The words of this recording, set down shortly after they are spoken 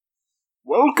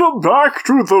Welcome back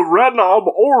to the Renom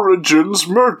Origins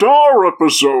Mur'Dar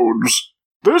episodes.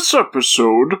 This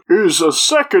episode is a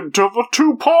second of a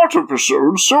two-part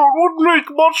episode, so it wouldn't make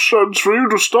much sense for you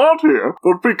to start here,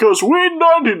 but because we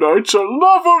 90 Nights are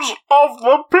lovers of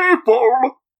the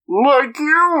people, like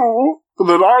you,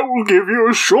 then I will give you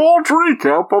a short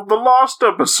recap of the last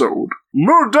episode.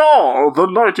 Mur'Dar, the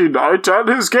Nighty Knight, and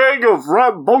his gang of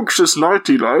rambunctious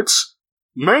Nighty Knights,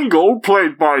 Mangle,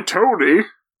 played by Tony,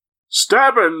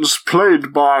 Stabbins,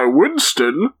 played by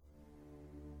Winston,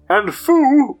 and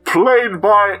Fu, played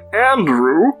by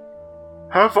Andrew,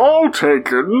 have all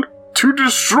taken to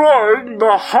destroying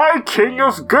the High King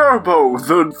of Gerbo,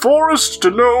 the Forest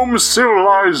Gnome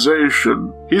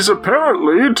civilization. He's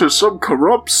apparently into some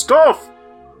corrupt stuff.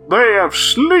 They have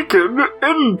sneaken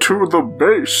into the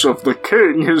base of the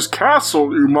king, his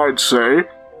castle, you might say,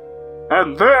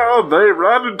 and there they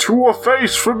ran into a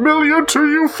face familiar to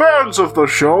you fans of the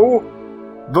show,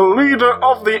 the leader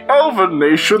of the Elven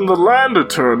Nation, the Land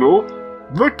Eternal,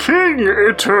 the King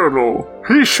Eternal.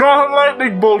 He shot a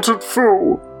lightning bolt at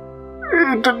Fu.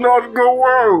 It did not go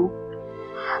well.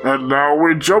 And now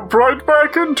we jump right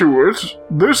back into it.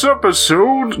 This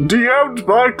episode, DM'd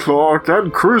by Clark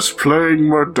and Chris playing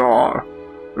Mur'Dar.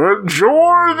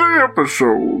 Enjoy the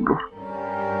episode.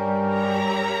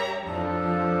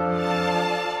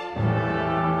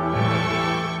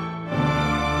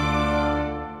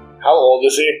 How old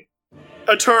is he?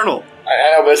 Eternal.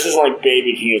 I know, but this isn't like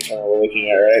baby King Eternal we're looking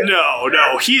at, right? No,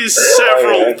 he is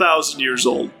several thousand years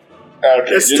old.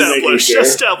 Okay,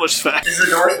 established fact. Is the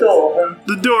door still open?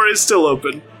 The door is still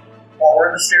open. What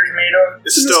were the stairs made of?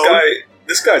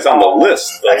 This guy's on the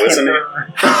list, though, isn't he?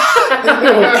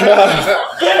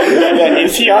 Yeah,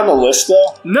 is he on the list,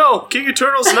 though? No, King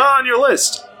Eternal's not on your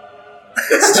list.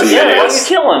 That's Yeah, why don't you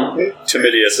kill him?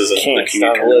 Timidius isn't the Can't King on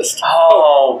the Eternal. list.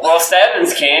 Oh, well,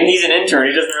 Stabbins can. He's an intern.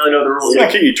 He doesn't really know the rules. The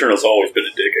King Eternal's always been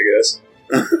a dick, I guess.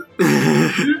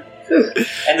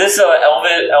 And this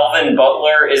Elven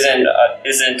butler isn't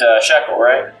Shekel,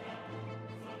 right?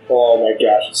 Oh my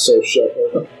gosh, it's so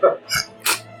shocking.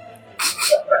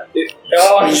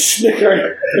 Oh, he's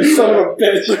snickering. Son of a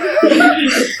bitch.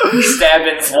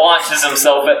 Stabbins launches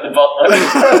himself at the butler.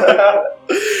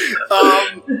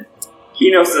 He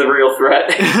knows the real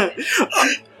threat.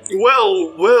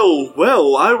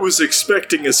 Well, I was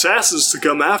expecting assassins to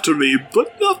come after me,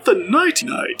 but not the Nighty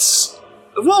Knights.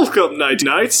 Welcome, Nighty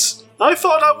Knights. I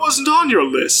thought I wasn't on your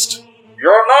list.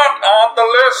 You're not on the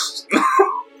list.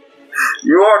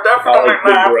 You are definitely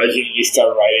not. Begrudgingly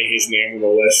start writing his name on the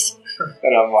list.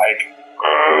 And I'm like,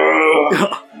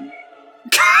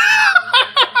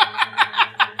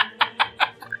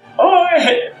 Oh,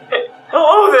 hey.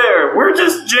 Hello there. We're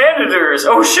just janitors.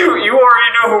 Oh, shoot. You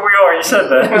already know who we are. You said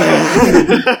that.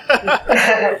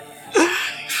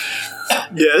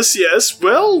 Yes.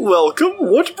 Well, welcome.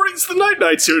 What brings the Night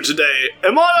Knights here today?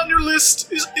 Am I on your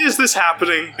list? Is this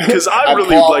happening? Because I'd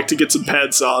really like to get some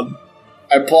pants on.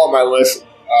 I pull out my list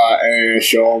and I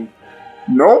show him.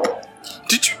 Nope.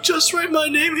 Did you just write my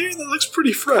name here? That looks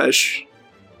pretty fresh.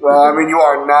 Well, I mean, you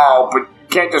are now, but you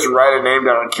can't just write a name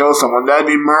down and kill someone. That'd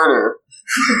be murder.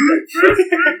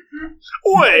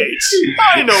 Wait,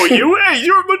 I know you. Hey,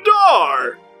 you're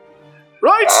Mur'Dar,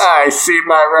 right? I see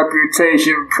my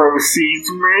reputation precedes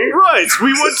me. Right,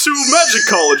 we went to magic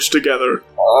college together.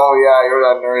 Oh yeah, you're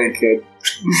that nerdy kid.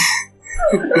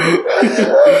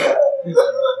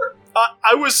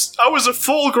 I was a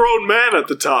full-grown man at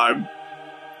the time.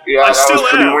 Yeah, I that still was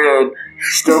pretty am. weird.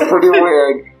 Still pretty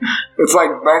weird. It's like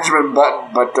Benjamin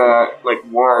Button, but like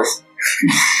worse.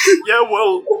 Yeah,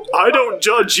 well, I don't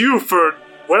judge you for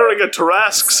wearing a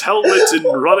Tarrasque's helmet and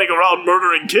running around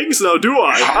murdering kings, now do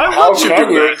I? I let you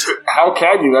do that. How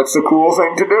can you? That's the cool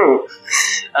thing to do.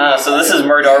 So this is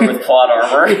Mur'Dar with plot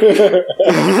armor.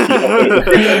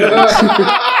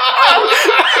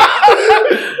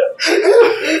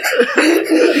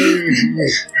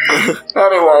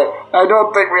 Anyway, I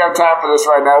don't think we have time for this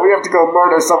right now. We have to go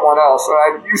murder someone else.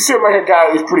 You seem like a guy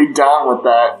who's pretty down with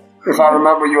that. If I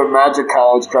remember you in magic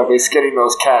college correctly, skinning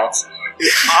those cats.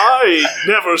 I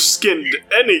never skinned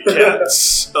any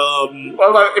cats. Well,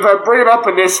 if I bring it up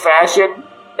in this fashion,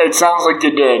 it sounds like you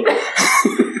did.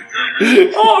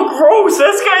 Oh, gross!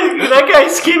 That guy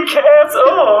skinned cats.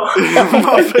 Oh,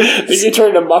 I think you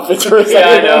turned to Muppets for a second.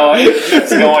 yeah, I know.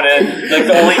 It's going in. Like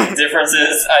the only difference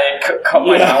is I cut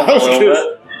my mouth a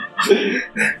little bit.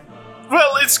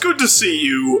 Well, it's good to see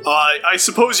you. I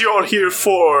suppose you're here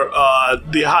for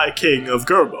the High King of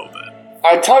Gerbo, then.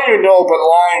 I tell you no, but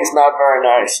lying's not very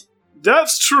nice.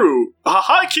 That's true.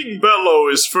 High King Bello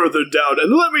is further down,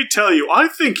 and let me tell you, I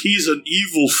think he's an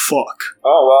evil fuck.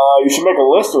 Oh, well, you should make a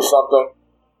list or something.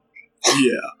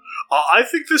 Yeah. I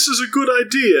think this is a good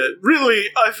idea. Really,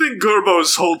 I think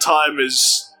Gerbo's whole time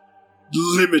is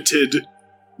limited.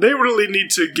 They really need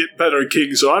to get better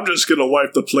kings, so I'm just gonna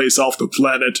wipe the place off the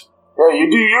planet. Yeah, you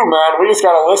do you, man. We just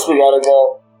got a list we gotta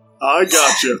go. I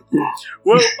gotcha.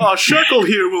 Well, Shekel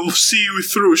here will see you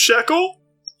through. Shekel?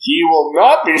 He will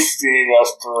not be seeing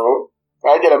us through.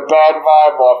 I get a bad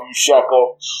vibe off you,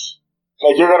 Shekel.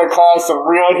 Like you're gonna cause some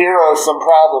real heroes some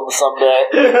problems someday.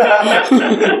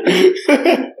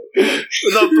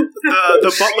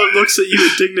 The butler looks at you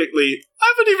indignantly.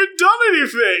 I haven't even done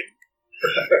anything!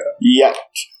 Yet.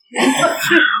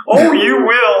 Oh, you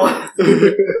will!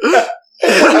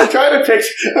 I'm trying to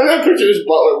picture this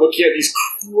butler looking at these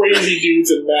crazy dudes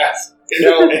in masks,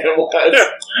 animal heads,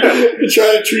 and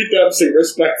trying to treat them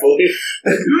respectfully.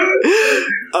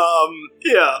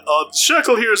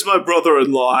 Shekel here is my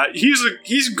brother-in-law.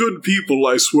 He's good people,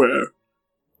 I swear.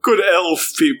 Good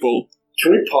elf people.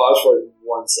 Can we pause for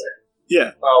 1 second?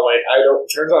 Yeah. Oh, wait,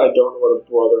 turns out I don't know what a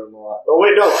brother-in-law. Oh,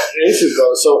 wait, no, this is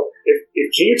though. So,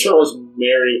 if King Eternal is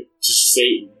married to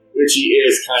Satan, which he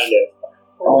is kind of.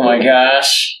 Oh my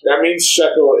gosh. That means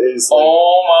Shekel is.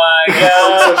 Oh my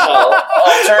gosh.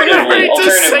 Alternatively.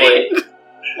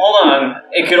 Hold on.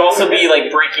 It could also be like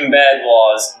Breaking Bad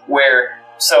laws, where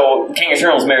so King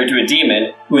Eternal is married to a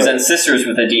demon, who is then sisters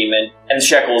with a demon, and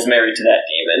Shekel is married to that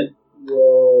demon.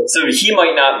 Whoa. So he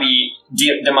might not be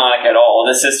demonic at all.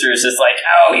 The sister is just like,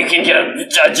 oh, you can get a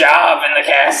job in the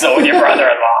castle with your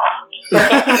brother-in-law.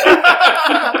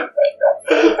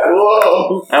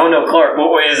 Whoa. I don't know, Clark,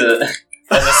 what way is it?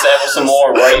 Let's establish some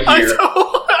more right here.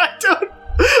 I don't.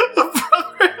 A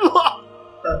brother-in-law.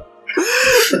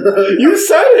 You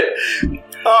said it.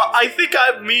 I think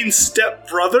I mean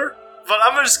step-brother, but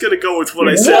I'm just gonna go with what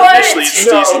I said What? initially in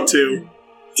season 2.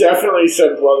 Definitely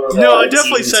said brother-in-law. No, I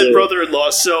definitely said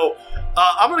brother-in-law, so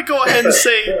I'm gonna go ahead and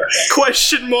say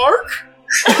question mark?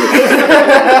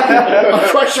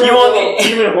 Question You mark want with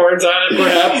demon horns on it,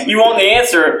 perhaps? You want the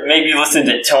answer? Maybe listen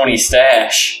to Tony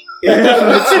Stash.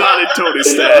 It's not in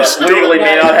Tony's stash. Legally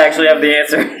may not actually have the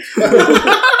answer.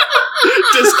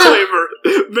 Disclaimer,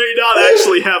 may not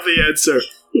actually have the answer.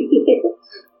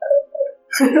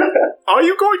 Are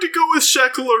you going to go with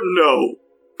Shekel or no?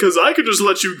 Because I could just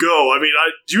let you go. I mean,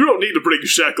 you don't need to bring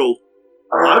Shekel.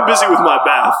 I'm busy with my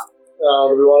bath.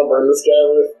 Do we want to bring this guy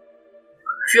with?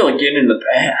 I feel like getting in the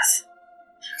bath.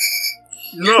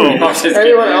 No.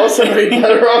 Anyone else have any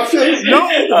better options? No,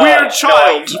 weird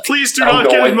child. Please do not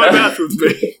get in my bath with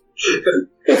me.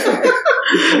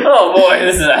 Oh boy,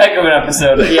 this is a heck of an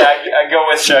episode. Yeah, I go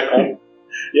with Shekel.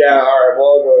 Yeah, alright, well,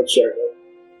 I'll go with Shekel.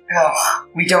 Oh,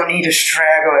 we don't need a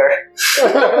straggler.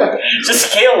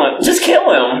 Just kill him.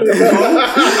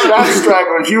 Not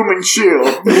straggler, human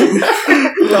shield.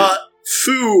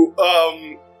 Fu,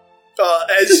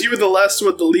 as you were the last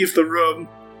one to leave the room,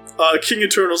 King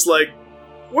Eternal's like,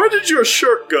 where did your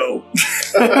shirt go?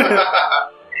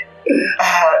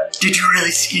 Did you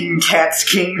really skin Cat's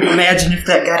King? Imagine if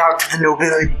that got out to the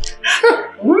nobility.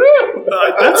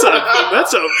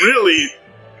 That's a really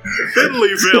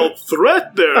thinly veiled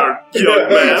threat there, young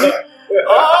man.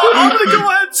 I'm gonna go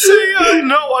ahead and say,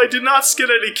 no, I did not skin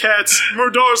any cats.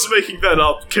 Mur'Dar's making that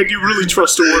up. Can you really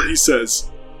trust a word he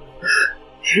says?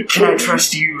 Can I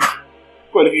trust you?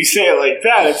 But if you say it like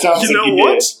that, it sounds You like know you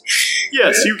what? did.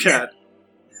 Yes, you can.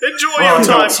 Enjoy Well, your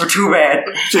time. not so too bad.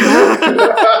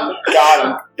 Got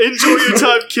him. Enjoy your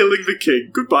time killing the king.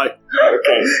 Goodbye.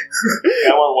 Okay.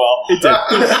 That went well. It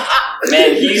did.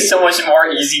 Man, he's so much more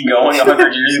easygoing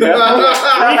 100 years ago.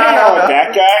 Can we hang out with that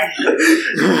guy?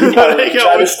 You gotta hang Try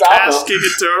out to with stop past him.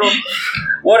 King Eternal.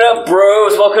 What up,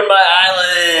 bros? Welcome to my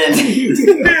island.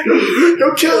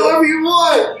 Go kill whoever you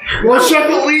want. Want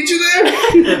Shekel to lead you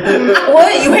there?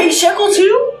 What? You hate Shekel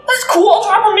too? That's cool. I'll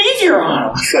drop a meteor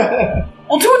on him.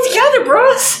 We'll do it together,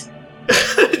 bros.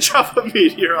 Drop a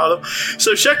meteor on him.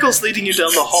 So Shekel's leading you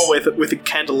down the hallway with a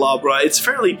candelabra. It's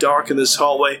fairly dark in this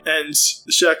hallway, and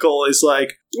Shekel is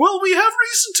like, well, we have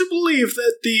reason to believe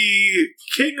that the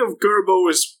King of Gerbo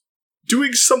is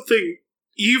doing something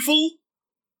evil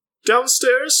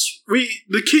downstairs.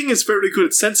 The king is very good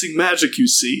at sensing magic, you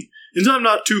see, and I'm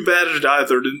not too bad at it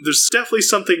either. And there's definitely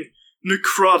something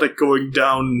necrotic going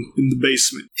down in the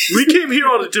basement. We came here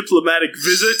on a diplomatic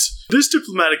visit. This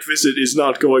diplomatic visit is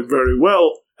not going very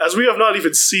well, as we have not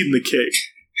even seen the king.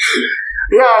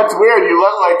 Yeah, it's weird. You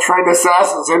let, trained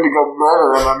assassins in to go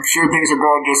murder him. I'm sure things are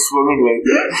going just swimmingly.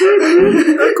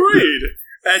 Agreed.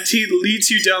 And he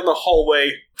leads you down the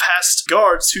hallway past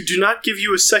guards who do not give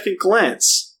you a second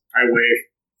glance. I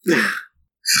wave.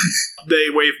 They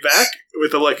wave back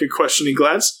with a questioning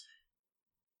glance.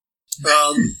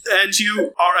 And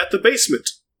you are at the basement.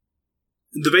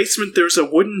 In the basement, there's a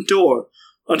wooden door.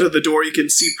 Under the door, you can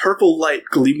see purple light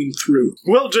gleaming through.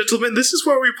 Well, gentlemen, this is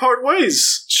where we part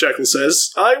ways, Shekel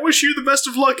says. I wish you the best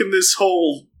of luck in this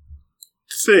whole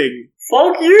thing.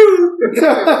 Fuck you!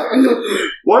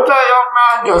 What that young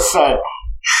man just said.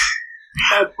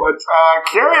 But,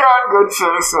 carry on, good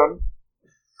citizen.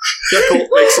 Shekel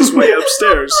makes his way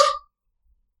upstairs.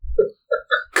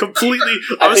 Completely,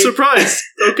 I was surprised.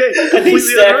 Okay, I think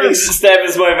completely unimpressed. stabbing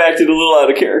his way back to the little out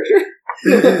of character.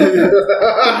 I'm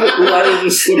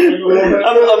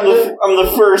the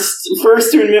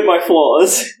first to admit my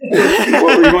flaws.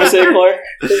 What were you going to say, Clark?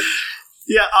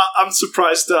 Yeah, I'm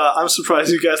surprised. I'm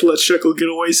surprised you guys let Shekel get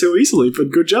away so easily.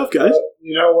 But good job, guys.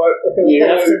 You know what? You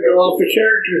have to go off the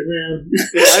characters, man.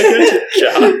 Yeah, I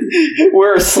get you.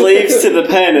 We're slaves to the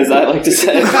pen, as I like to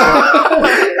say.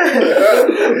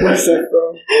 What's that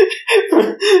from?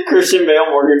 Christian Bale,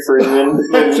 Morgan Freeman,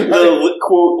 the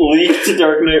quote leaked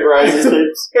Dark Knight Rises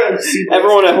tapes.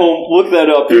 Everyone at home, look that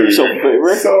up. Do yourself a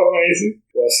favor. So amazing.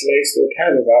 Well, slaves to the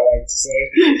pen, as I like to say.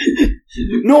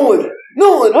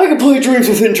 Nolan, I can play dreams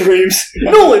within dreams.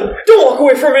 Nolan, don't walk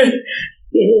away from me.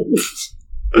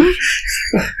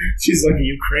 She's like a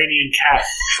Ukrainian cat.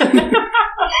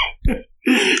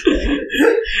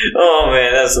 Oh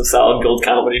man, that's some solid gold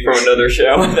comedy from another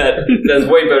show. That's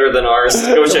way better than ours.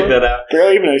 Go check that out.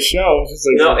 Barely even a show. Just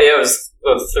like No, it was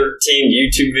 13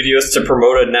 YouTube videos to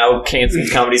promote a now canceled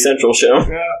Comedy Central show.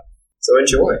 Yeah. So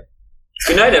enjoy.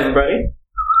 Good night, everybody.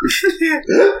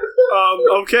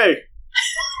 Okay.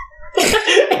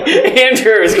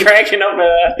 Andrew is cracking up at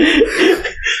that.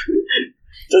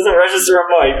 Doesn't register on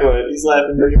mic, but he's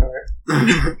laughing pretty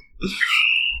hard.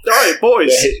 Alright,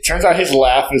 boys. Yeah, it turns out his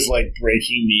laugh is like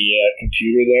breaking the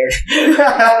computer there.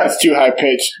 That's too high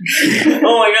pitched.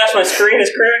 Oh my gosh, my screen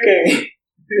is cracking.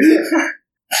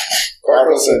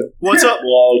 Carlson. What's up?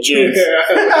 Whoa, James.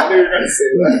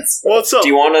 What's up? Do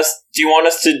you want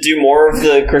us to do more of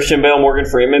the Christian Bale Morgan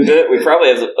Freeman bit? We probably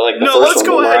have like the No, first let's one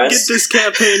go ahead and memorized. get this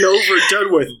campaign over and done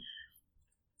with.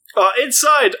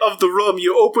 Inside of the room,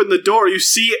 you open the door, you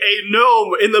see a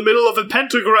gnome in the middle of a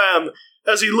pentagram.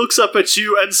 As he looks up at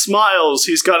you and smiles,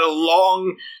 he's got a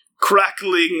long,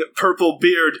 crackling purple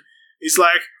beard. He's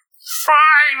like,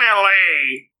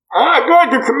 finally!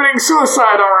 Good, you're committing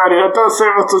suicide already. That does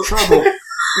save us the trouble.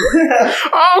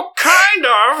 Oh, kind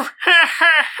of!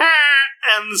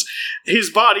 And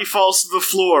his body falls to the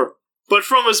floor. But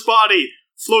from his body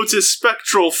floats his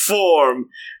spectral form.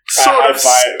 Sort of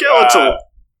skeletal.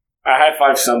 I high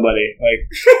five somebody. Like,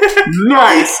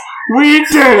 nice! We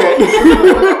did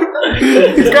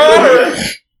it! Got it!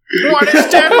 What is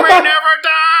dead may never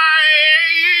die!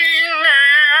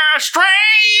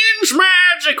 Strange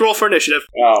magic! Roll for initiative.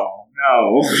 Oh,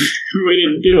 no. We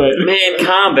didn't do it. Man,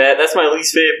 combat, that's my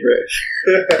least favorite.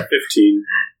 15.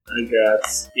 I got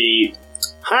 8.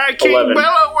 Hi, King 11.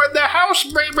 Bello in the house,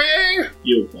 baby!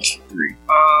 You plus 3.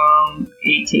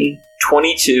 18.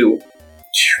 22.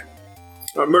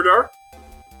 Mur'Dar?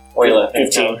 Or you left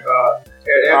 15.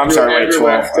 I'm sorry, Andrew 12.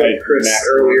 laughed at Chris Math.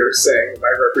 earlier saying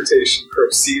my reputation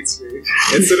precedes me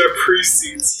instead of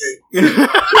precedes me.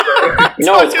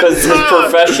 No, it's because his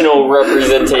professional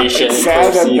representation.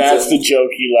 Sad that precedes that's him. the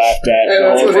joke he laughed at. And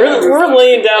that's what We're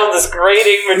laying down this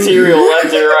grading material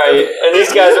left and right, and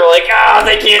these guys are like,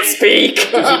 they can't speak.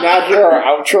 Did you not hear our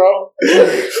outro?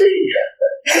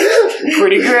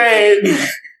 Pretty great.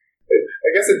 I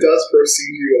guess it does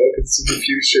precede you though, because it's in the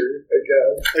future.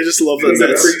 Again, I just love that Because it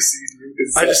that's... precedes you.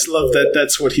 'cause I just love that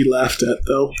that's what he laughed at,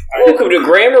 though. Welcome to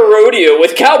Grammar Rodeo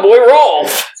with Cowboy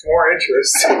Rolf It's more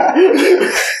interesting.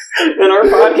 in our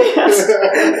podcast.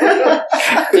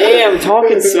 Damn,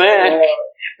 talking smack.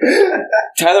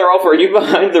 Tyler Rolf, are you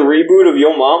behind the reboot of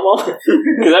Yo Mama?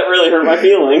 Because that really hurt my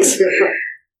feelings. It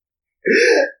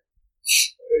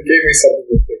gave me something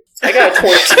to think. I got a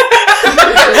 22.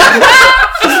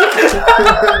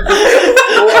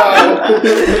 Wow.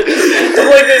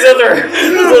 Like these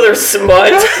other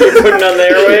smut you're putting on the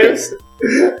airwaves.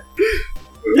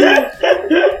 That's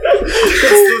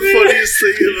the funniest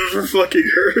thing I've ever fucking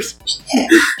heard.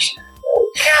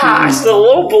 Gosh, the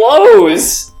low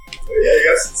blows. Yeah, I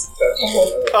guess it's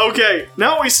intentional. Okay,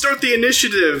 now we start the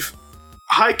initiative.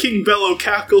 High King Bello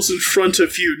cackles in front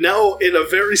of you, now in a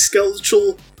very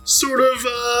skeletal, sort of,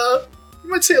 you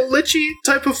might say a lichy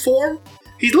type of form.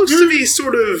 He looks to be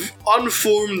sort of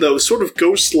unformed, though, sort of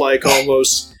ghost-like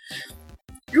almost.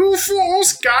 You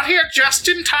fools got here just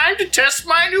in time to test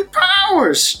my new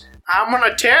powers. I'm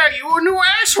gonna tear you a new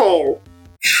asshole.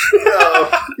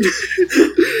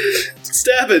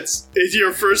 Stabbins, it's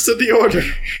your first of the order.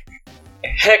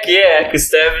 Heck yeah, because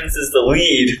Stabbins is the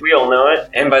lead. We all know it.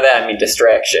 And by that I mean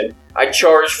distraction. I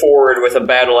charge forward with a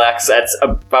battle axe that's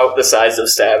about the size of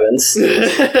Stabbins.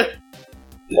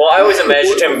 Well, I always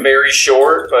imagined him very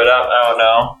short, but I don't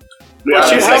know.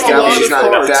 But you have a lot of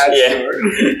cards. Yeah.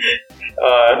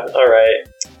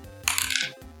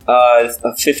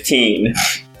 Alright. 15.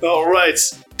 Alright.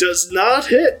 Does not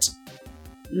hit.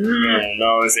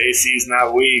 No, his AC's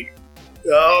not weak.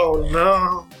 Oh,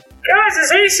 no. Guys,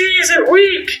 his AC isn't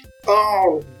weak!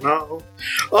 Oh, no.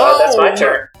 That's my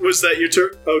turn. Was that your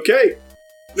turn? Okay.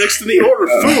 Next in the order,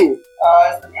 Fu. Is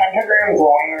the pentagram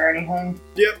glowing or anything?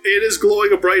 Yep, it is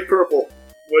glowing a bright purple.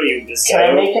 What are you, Can I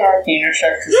deciding? make an Arcana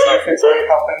check to see if it's like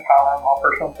helping power him up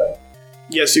or something?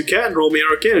 Yes, you can. Roll me an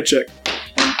Arcana check.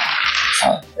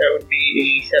 That would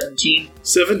be a 17.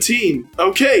 17.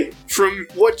 Okay, from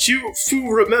what you,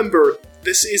 Fu, remember,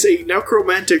 this is a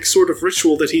necromantic sort of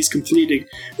ritual that he's completing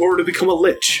in order to become a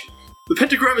lich. The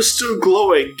pentagram is still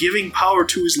glowing, giving power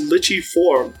to his lichy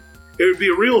form. It would be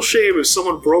a real shame if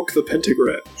someone broke the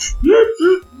pentagram.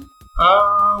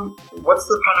 What's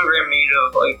the pentagram made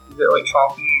of? Like, is it like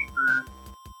chalky or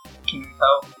can you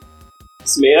tell?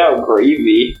 It's made out of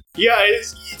gravy. Yeah,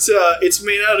 it's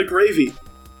made out of gravy.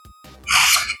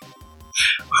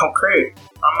 Oh, great.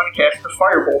 I'm gonna cast a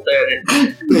firebolt at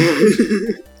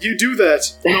it. You do that.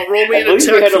 Now roll me I an believe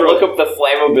attack we had to throw. look up the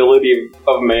flammability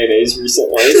of mayonnaise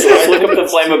recently, so let's look up the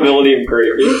flammability of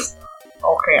gravy.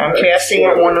 Okay, I'm casting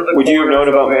at one of the Would you have known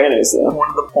about mayonnaise, though? one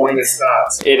of the points. It's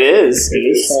not. It is.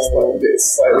 It's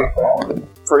slightly fallen.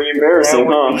 Pretty embarrassing,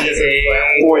 huh?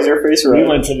 Boys, your face We right.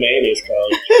 went to mayonnaise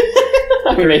college.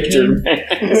 I made your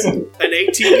mayonnaise. An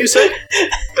 18, you said?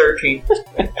 13.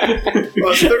 13.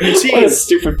 What a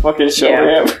stupid fucking show Yeah.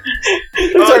 we have.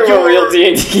 We're talking about real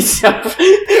D&D stuff.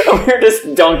 We're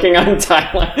just dunking on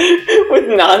Tyler with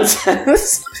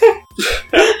nonsense.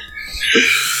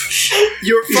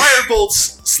 Your firebolt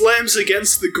slams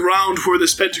against the ground where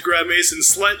this pentagram is and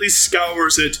slightly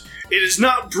scours it. It is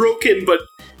not broken, but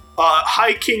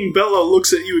High King Bella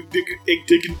looks at you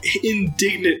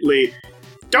indignantly.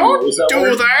 Don't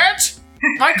do that!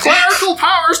 My clerical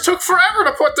powers took forever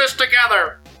to put this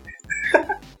together!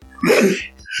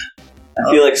 I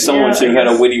feel like someone should have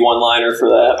had a witty one-liner for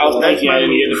that. I was thinking I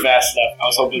didn't get it fast enough. I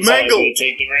was hoping someone was Mangle. going to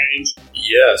take the reins.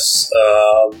 Yes.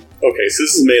 Okay, so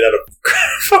this is made out of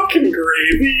fucking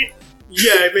gravy.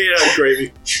 Yeah, I made it out of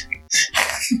gravy.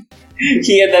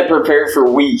 He had that prepared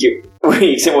for weeks.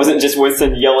 It wasn't just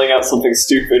Winston yelling out something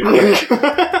stupid. I'll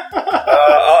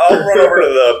run over to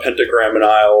the pentagram and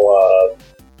I'll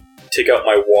take out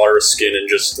my water skin and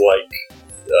just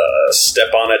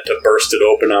step on it to burst it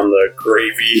open on the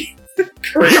gravy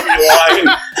line.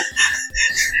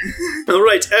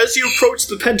 Alright, as you approach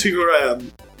the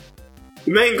pentagram,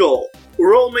 Mangle,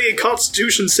 roll me a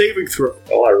Constitution saving throw.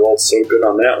 Oh, I rolled so good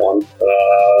on that one.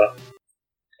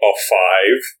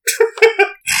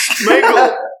 5.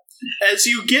 Mangle, as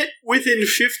you get within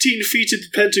 15 feet of the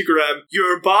pentagram,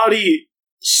 your body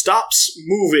stops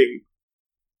moving.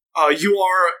 You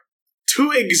are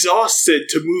too exhausted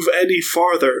to move any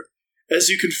farther, as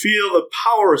you can feel the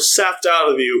power sapped out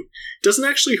of you. It doesn't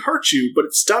actually hurt you, but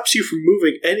it stops you from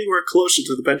moving anywhere closer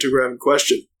to the pentagram in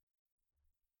question.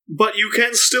 But you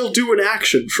can still do an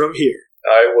action from here.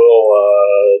 I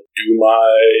will do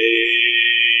my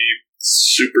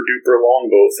super duper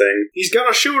longbow thing. He's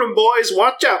gonna shoot him, boys.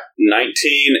 Watch out.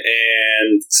 19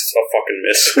 and a fucking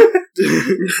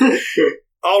miss.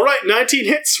 Alright, 19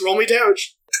 hits. Roll me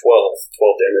damage. 12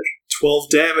 damage. 12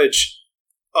 damage.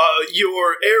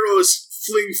 Your arrows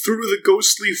fling through the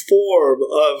ghostly form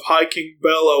of High King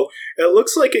Bello. It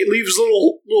looks like it leaves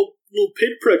little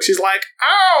pinpricks. He's like,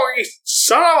 "Ow, you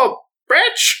son of a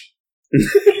bitch!"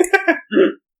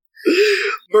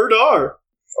 Mur'Dar.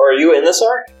 Are you in this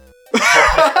arc?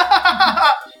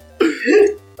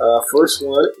 First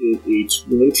one is a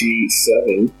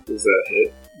 27. Does that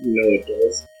hit? You know it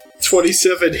does.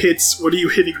 27 hits. What are you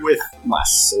hitting with? My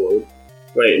sword.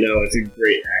 Wait, no, it's a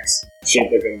great axe.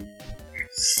 Shaped like a...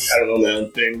 I don't know my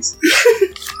own things.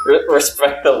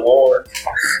 Respect the lore.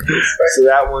 So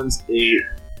that one's a...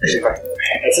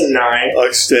 That's a 9.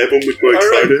 I stab him with my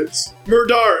tridents.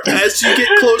 Mur'Dar, as you get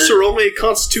closer, roll me a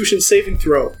Constitution saving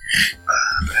throw.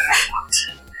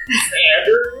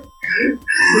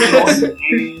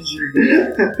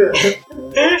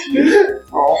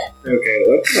 Okay,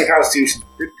 that's my constitution's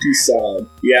pretty solid.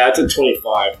 Yeah, it's a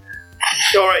 25.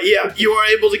 Alright, yeah, you are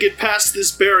able to get past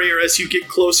this barrier as you get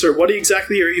closer. What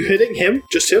exactly are you hitting? Him?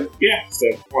 Just him? Yeah, so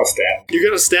I'll stab. You're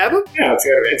gonna stab him? Yeah,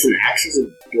 it's an axe, it's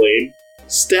a blade.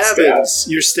 Stabbins.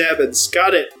 You're stabbins.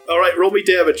 Got it. Alright, roll me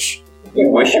damage. You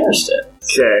wish you were dead.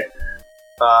 Okay.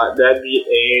 That'd be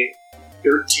a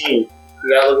 13. Does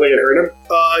that look like it hurt him?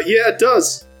 Yeah, it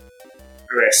does.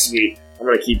 Okay, sweet. I'm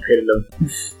gonna keep hitting him.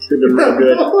 Hitting him real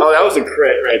good. Oh, that was a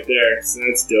crit right there, so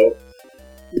that's dope.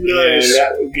 Nice. And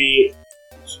that would be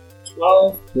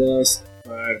 12 plus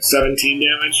 17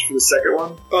 damage for the second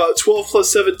one. 12 plus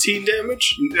 17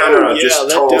 damage? No, yeah, just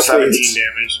that total definitely 17 hits.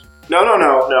 damage.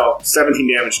 No. 17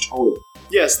 damage total.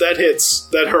 Yes, that hits.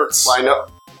 That hurts. Why no?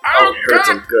 Oh, it hurts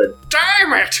him. Good.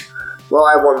 Damn it! Well,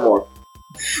 I have one more.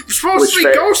 I'm supposed to be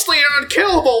ghostly and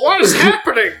unkillable. What is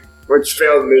happening? Which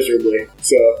failed miserably,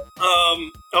 so...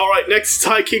 Alright, next is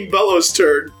High King Bellow's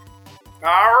turn.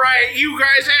 Alright, you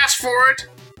guys asked for it.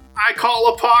 I call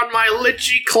upon my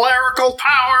lichy clerical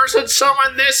powers and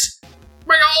summon this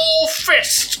big ol'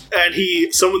 fist. And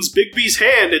he summons Big B's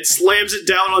hand and slams it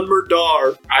down on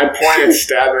Mur'Dar. I point at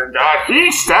stabbing. He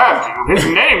stabbed you. His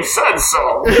name said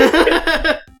so.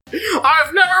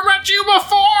 I've never met you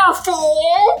before,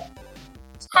 fool!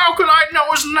 How could I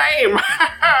know his name?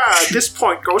 This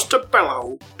point goes to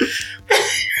Bellow.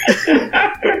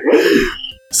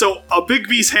 So, a Big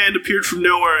B's hand appeared from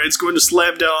nowhere and it's going to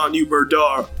slam down on you,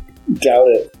 Mur'Dar. Doubt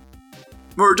it.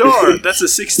 Mur'Dar, that's a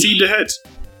 16 to hit.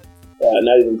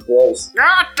 Not even close.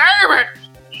 God damn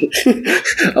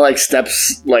it! I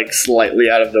steps slightly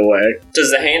out of the way. Does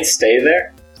the hand stay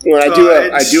there? When I do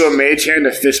a mage hand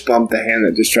to fist bump the hand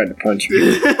that just tried to punch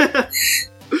me.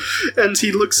 And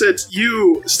he looks at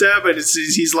you, stab it, and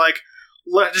he's like,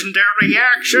 legendary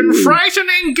action,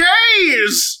 frightening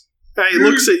gaze! And he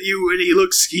looks at you, and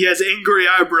he has angry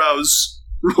eyebrows.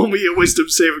 Roll me a wisdom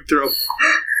saving throw.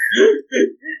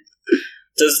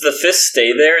 Does the fist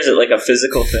stay there? Is it like a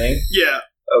physical thing? Yeah.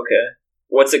 Okay.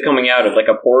 What's it coming out of? Like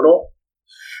a portal?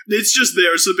 It's just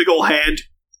there, it's a big old hand.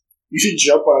 You should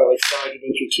jump on it like Sonic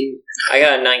Adventure 2. I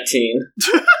got a 19.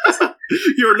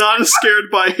 You're not as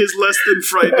scared by his less than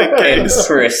frightening gaze.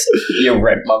 Chris, you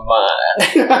read my mind.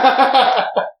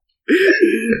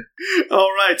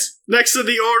 Alright, next in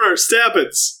the order,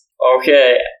 Stabbins.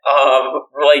 Okay,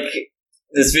 like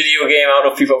this video game, I don't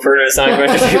know if people have heard of it, Sonic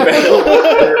Adventure Battle.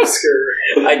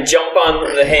 I jump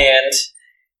on the hand,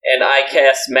 and I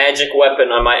cast Magic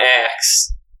Weapon on my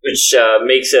axe, which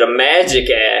makes it a magic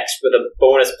axe with a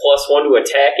bonus +1 to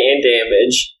attack and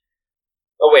damage.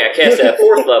 Oh wait, I cast it at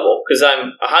 4th level, because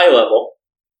I'm a high level,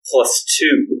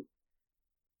 +2.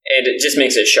 And it just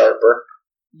makes it sharper.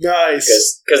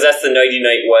 Nice. Because that's the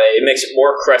Nighty-Night way. It makes it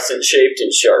more crescent-shaped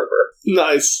and sharper.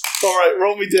 Nice. Alright,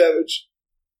 roll me damage.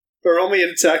 Or roll me an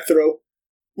attack throw.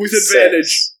 With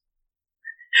advantage.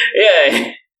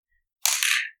 Yay.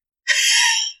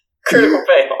 Critical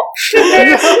fail.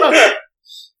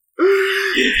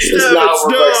 Does not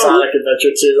work like Sonic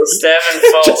Adventure 2. Steven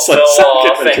fell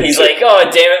off, and he's like, "Oh,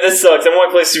 damn it, this sucks. I want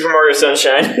to play Super Mario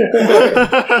Sunshine."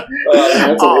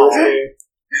 That's amazing.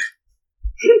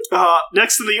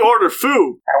 Next in the order, Fu.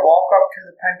 I walk up to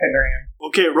the pentagram.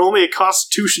 Okay, roll me a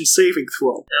Constitution saving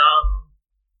throw.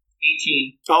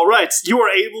 18. Alright, you are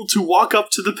able to walk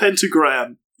up to the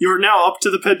pentagram. You are now up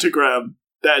to the pentagram.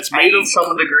 That's made of some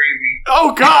of the gravy.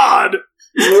 Oh God!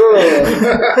 Spirit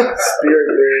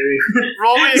gravy.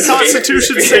 Roll me a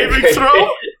Constitution saving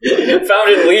throw. Found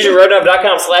in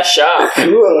LeisureRoadUp.com/shop.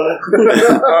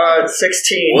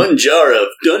 16. 1 jar of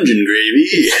dungeon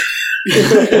gravy.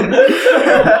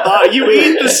 You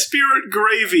eat the spirit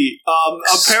gravy.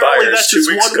 Apparently that's its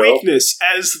one weakness,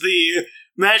 as the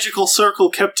magical circle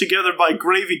kept together by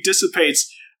gravy dissipates,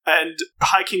 and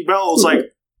High King Bellow's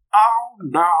like, oh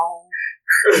no.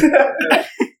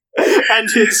 And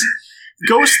his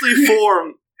ghostly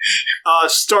form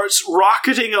starts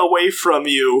rocketing away from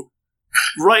you,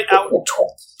 right out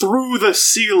through the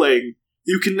ceiling.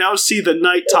 You can now see the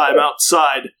nighttime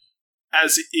outside,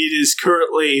 as it is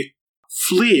currently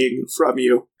fleeing from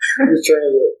you. Whose turn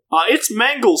is it? It's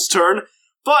Mangle's turn,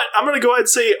 but I'm going to go ahead and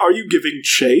say, are you giving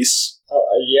chase?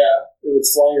 Yeah, it would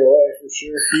fly away for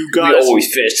sure. You got We it. always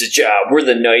finish the job. We're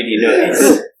the Nighty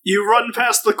Nights. You run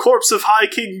past the corpse of High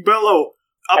King Bellow,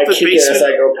 up I the kick it as I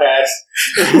basement, go past.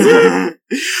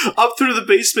 up through the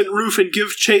basement roof, and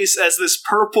give chase as this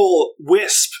purple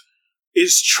wisp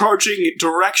is charging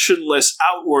directionless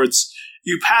outwards.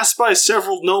 You pass by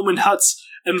several gnomon huts,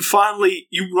 and finally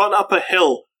you run up a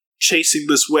hill, chasing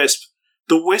this wisp.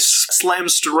 The wisp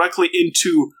slams directly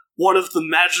into one of the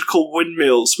magical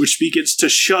windmills, which begins to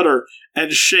shudder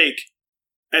and shake,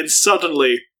 and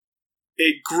suddenly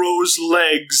it grows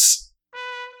legs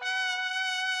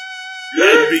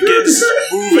and begins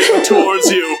moving towards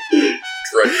you.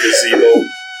 Drug gazebo.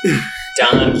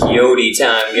 Don Quixote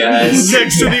time, guys.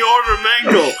 Next to the order,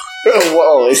 Mangle.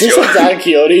 Whoa, is this a Don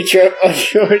Quixote trip? I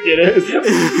feel like it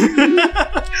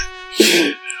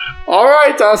is.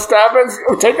 Alright, Stabbins,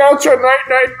 take out your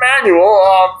night-night manual.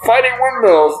 Fighting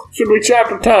Windmills. Should be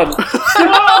chapter 10.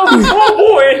 Oh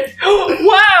boy!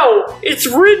 Wow! It's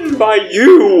written by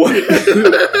you!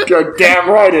 You're damn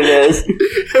right it is.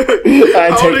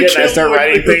 I take it and I start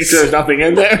writing things, there's nothing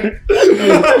in there.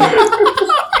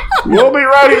 We'll be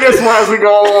writing this one as we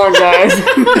go along, guys.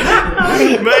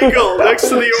 Michael, next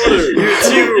to the order.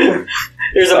 You.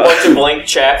 There's a bunch of blank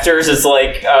chapters. It's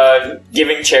like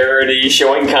giving charity,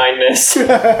 showing kindness.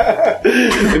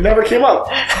 It never came up.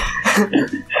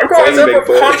 You guys ever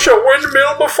punch a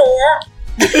windmill before?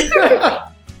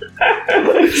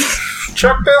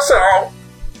 Check this out.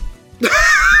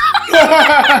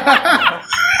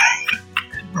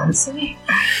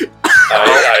 I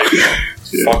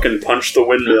fucking punched the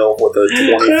windmill with a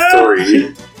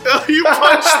 23. Oh, you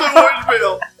punched the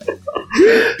windmill. I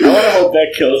want to hope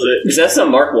that kills it. Is that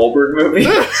some Mark Wahlberg movie?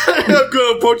 I'm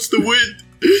gonna punch the wind.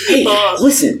 Hey,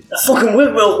 listen, a fucking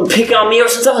windmill been picking on me ever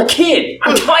since I was a kid.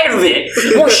 I'm tired of it.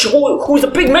 I want to show who's a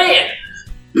big man.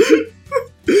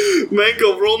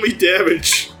 Mango, roll me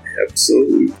damage.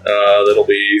 Absolutely. That'll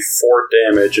be 4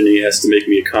 damage, and he has to make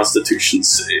me a Constitution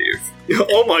save.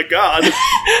 Oh my god.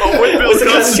 A windmill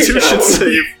Constitution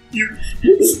save.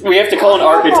 We have to call an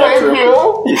architecture.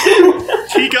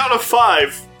 He got a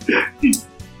 5.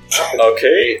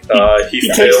 Okay, he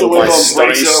takes the failed my windmill, stunning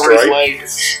breaks over his strike.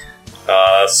 legs.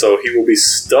 So he will be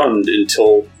stunned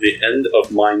until the end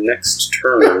of my next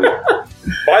turn.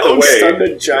 By the way,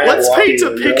 let's paint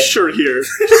a picture here.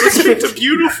 Let's paint a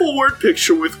beautiful word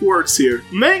picture with words here.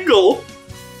 Mangle,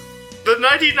 the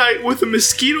Nighty Knight with the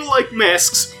mosquito-like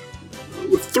masks,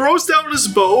 throws down his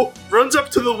bow, runs up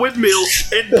to the windmill,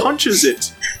 and punches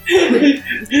it.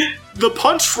 The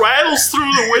punch rattles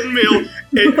through the windmill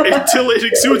until it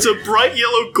exudes a bright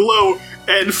yellow glow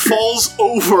and falls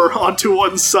over onto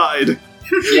one side.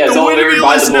 Yeah, The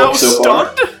windmill is now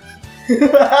stunned.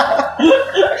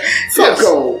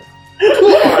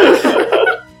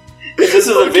 If this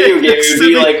was a video game, it would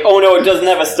be like, oh no, it doesn't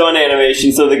have a stun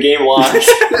animation, so the game locks.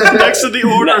 Next to the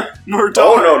order, Mur'Dar.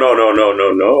 Oh,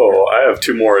 no. I have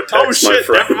 2 more attacks, Oh shit, my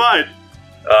friend. never mind.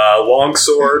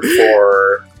 Longsword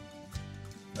for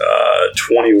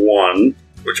 21,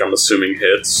 which I'm assuming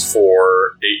hits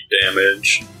for 8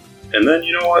 damage. And then,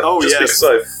 you know what? Oh, Just yes. because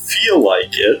I feel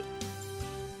like it,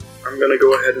 I'm going to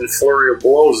go ahead and Flurry of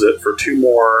Blows it for 2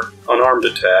 more unarmed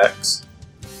attacks.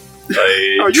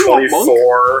 A Are you a monk?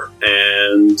 24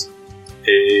 and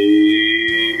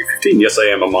a 15. Yes, I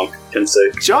am a monk, can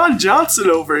say. John Johnson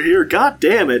over here, god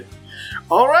damn it.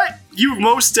 Alright, you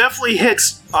most definitely hit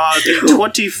the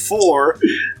 24,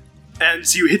 and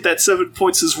you hit that 7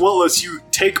 points as well as you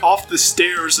take off the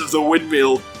stairs of the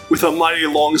windmill with a mighty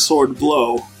longsword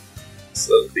blow.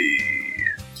 So the...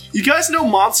 You guys know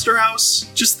Monster House?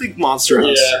 Just think Monster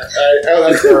House. Yeah,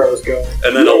 that's where I was going.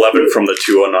 And then 11 from the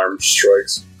 2 unarmed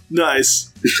strikes.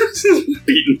 Nice.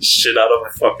 Beating shit out of a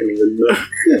fucking windmill.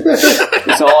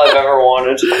 That's all I've ever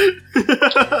wanted.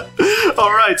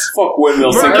 Alright. Fuck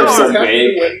windmills, think they're so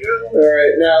big.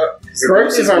 Alright, now,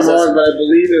 correct me if I'm wrong, but I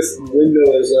believe this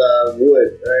windmill is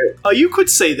wood, right? You could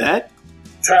say that.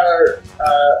 Tyler,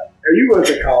 you went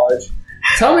to college.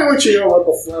 Tell me what you know about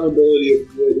the flammability of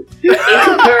wood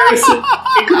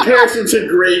in comparison to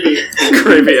gravy.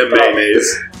 Gravy and mayonnaise.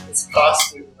 It's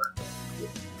possibly.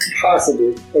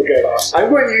 Okay. I'm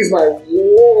going to use my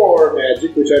war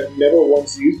magic, which I've never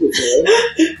once used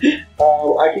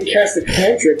before. I can cast a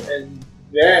cantrip and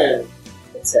then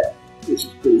attack, which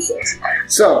is pretty sexy.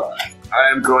 So, I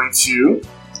am going to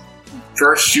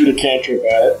first shoot a cantrip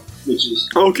at it, which is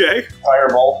Okay.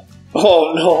 Fireball.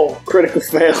 Oh no, critical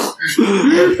fail.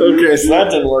 Okay, so that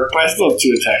didn't work, but I still have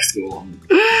 2 attacks to go.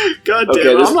 God damn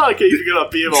it, I'm not even gonna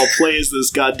be able to play as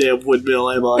this goddamn windmill,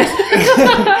 am I?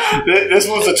 This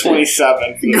was a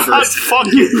 27 for the God first. fuck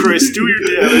you, Chris, do your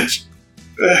damage.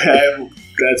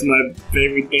 That's my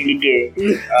favorite thing to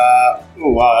do.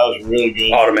 Oh wow, that was really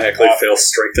good. Automatically fail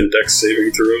strength and dex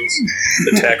saving throws.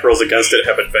 Attack rolls against it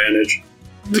have advantage.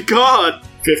 God.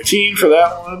 15 for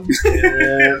that one,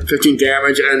 and 15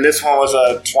 damage, and this one was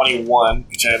a 21,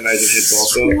 which I imagine hits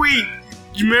also. Sweet.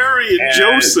 Mary and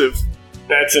Joseph.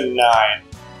 That's a 9.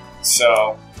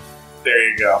 So, there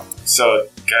you go. So, I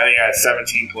think I had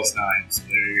 17 plus 9, so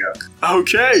there you go.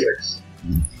 Okay.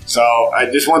 So, I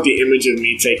just want the image of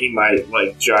me taking my,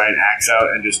 giant axe out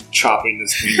and just chopping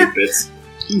this thing to bits.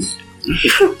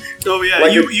 Oh yeah,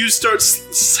 you start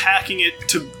hacking it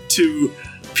to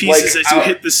pieces as you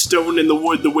hit the stone and the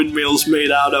wood the windmill's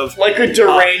made out of. Like a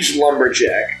deranged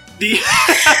lumberjack. The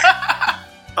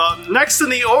next in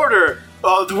the order,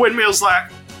 the windmill's like,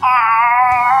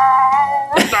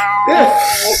 oh, no.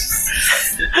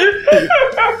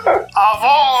 Of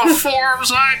all the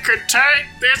forms I could take,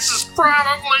 this is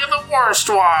probably the worst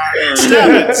one.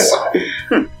 Stabbins.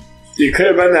 You could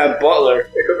have been that butler.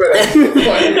 It could have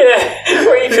been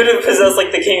Or you could have possessed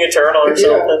like the King Eternal or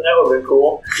something. That would have been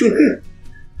cool.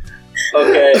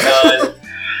 Okay,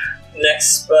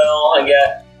 next spell I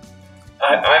get.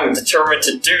 I'm determined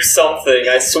to do something,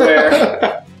 I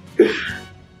swear.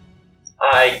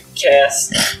 I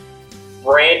cast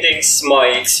Branding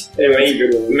Smite and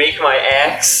make my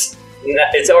axe.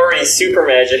 It's already super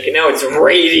magic, and now it's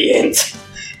radiant.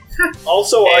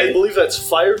 Also, I believe that's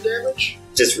fire damage.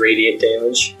 Just radiant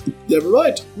damage. Never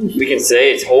mind. We can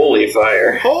say it's holy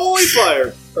fire. Holy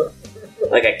fire.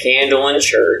 Like a candle in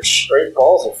church. Great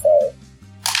balls of fire.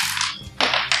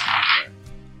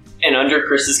 And under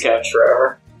Chris's couch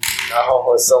forever. Oh,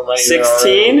 with so many.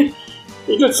 16?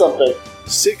 You did something.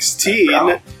 16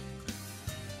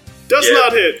 does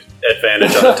not hit.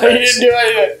 Advantage on You attacks. didn't do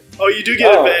anything. Oh, you do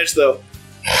get advantage though.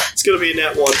 It's gonna be a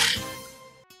nat 1.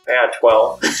 I got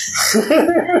 12.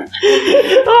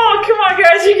 Oh, come on,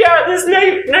 guys, you got this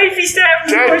knifey stab.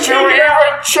 Did you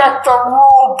even check the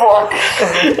rule book?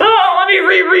 Oh, let me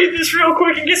reread this real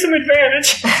quick and get some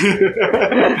advantage.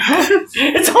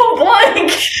 It's all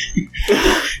blank.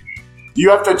 You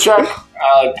have to check.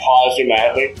 Pause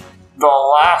dramatically. The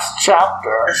last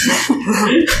chapter.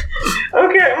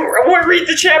 Okay, I want to read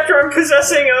the chapter on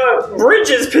possessing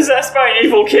bridges possessed by an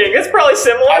evil king. That's probably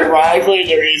similar. Ironically,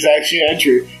 there is actually an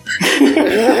entry.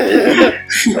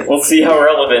 We'll see how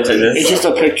relevant it is. It's just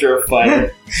a picture of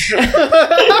fire.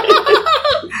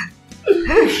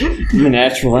 The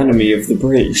natural enemy of the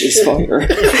bridge is fire.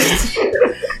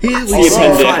 The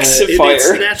appendix of fire.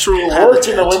 Its natural Worked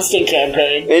in the Winston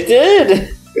campaign. It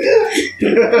did.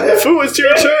 Fu, it's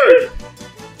your turn.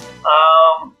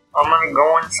 I'm gonna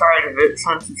go inside of it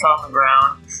since it's on the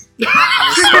ground.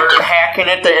 I'm gonna start hacking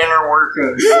at the inner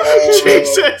workings.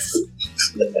 Jesus.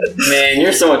 Man,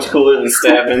 you're so much cooler than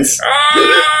Stabbins.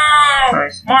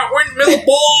 My windmill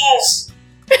balls!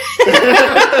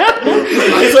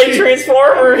 It's like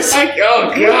Transformers. Oh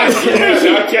gosh! I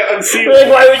can't unsee Like,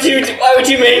 why would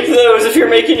you make those if you're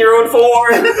making your own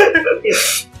form?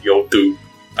 Yo, dude,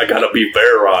 I gotta be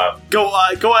fair on. Go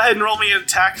ahead and roll me an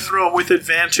attack throw with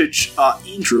advantage,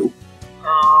 Andrew.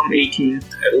 18.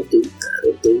 That'll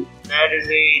do. That is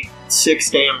a 6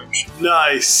 damage.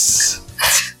 Nice.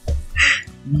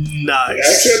 Actually, I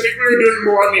Nice. think we were doing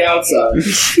more on the outside.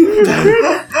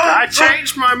 I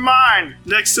changed my mind.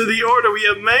 Next to the order, we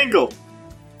have Mangle.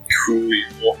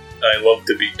 Cool. I love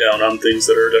to beat down on things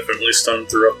that are definitely stunned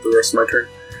throughout the rest of my turn.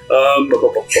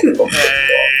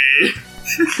 Hey.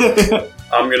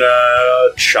 I'm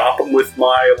gonna chop him with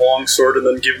my longsword and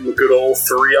then give him a good old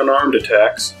 3 unarmed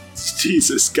attacks.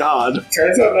 Jesus God.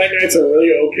 Turns out Night Knights are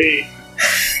really OP.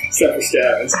 Except for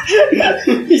Stabbins.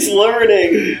 He's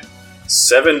learning.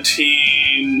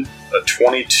 17, a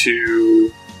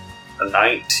 22, a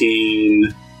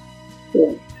 19,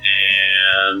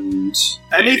 and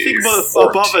Anything a above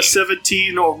 14. a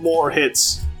 17 or more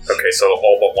hits. Okay, so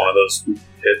all but one of those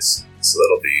hits. So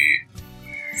that'll be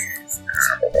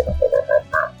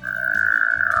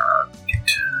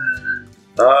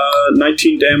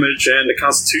 19 damage and a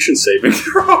Constitution saving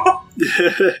throw.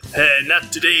 Hey,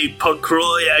 not today, punk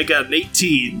Roy. I got an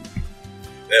 18.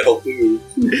 That'll do.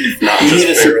 Not You just need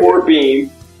a support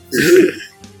beam.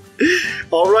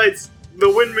 Alright, the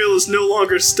windmill is no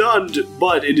longer stunned,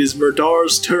 but it is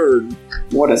Mur'Dar's turn.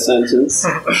 What a sentence.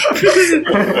 Alright.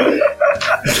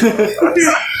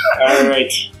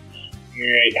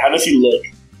 How does he look?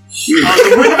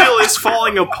 The windmill is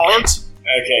falling apart.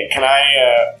 Okay, can I,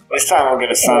 this time I'm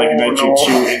gonna Sonic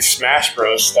Ninja in Smash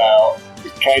Bros. Style.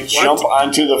 Can I jump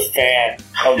onto the fan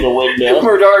of the windmill?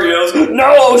 Mur'Dar goes, "No,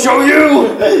 I'll show you!"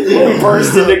 And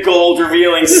burst into gold,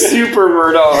 revealing Super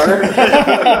Mur'Dar.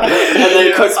 And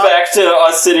then cuts back to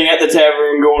us sitting at the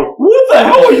tavern going, "What the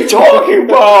hell are you talking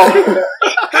about?"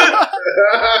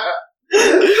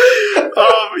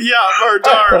 Yeah,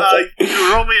 Mur'Dar,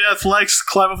 roll me an athletics to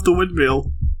climb up the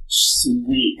windmill.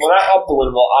 Sweet. Well, not up the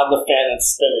windmill, on the fan that's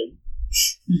spinning.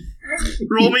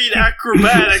 Roll me an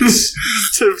acrobatics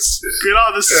to get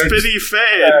on the spinny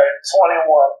fan.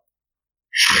 21.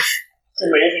 It's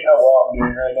amazing how well I'm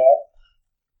doing right now.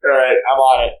 Alright, I'm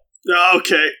on it.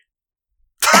 Okay.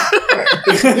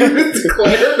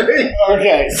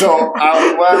 Okay, so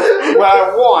what I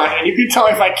want, and you can tell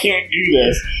me if I can't do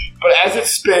this, but as it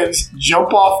spins,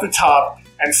 jump off the top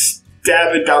and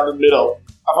stab it down the middle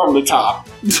from the top.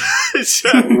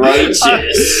 Righteous. I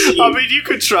mean, you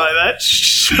could try that.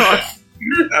 Sure.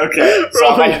 Okay, so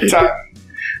I attack.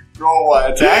 Roll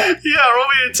what? Attack? Yeah, roll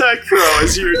me an attack throw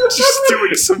as you're just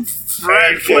doing some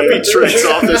Brad flippy tricks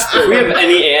off this If we thing. have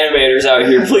any animators out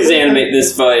here, please animate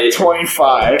this fight.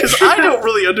 25. Because I don't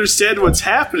really understand what's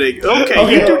happening.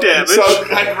 Okay, you do damage. So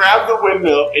I grab the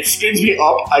windmill, it spins me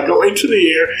up, I go into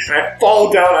the air, and I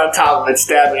fall down on top of it,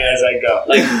 stabbing it as I go.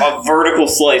 Like a vertical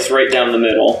slice right down the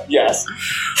middle. Yes.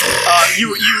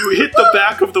 You hit the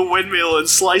back of the windmill and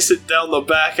slice it down the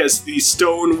back as the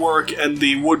stonework and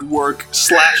the woodwork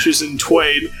slashes in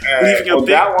twain, leaving a big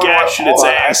gash in its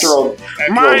ass.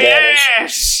 My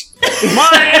ass! My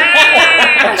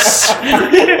ass!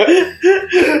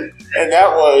 And that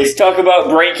was... Talk about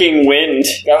breaking wind.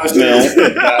 That was...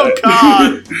 Oh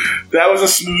god! That was a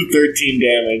smooth 13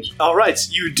 damage. Alright,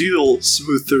 you deal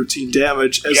smooth 13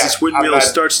 damage as this windmill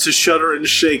starts to shudder and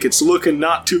shake. It's looking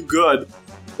not too good.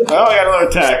 Well, I got another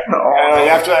attack. And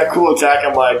after that cool attack,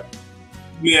 I'm like,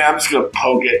 yeah, I'm just gonna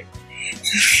poke it.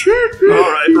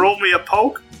 Alright, roll me a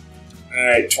poke.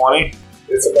 Alright, 20.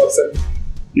 It's about 7.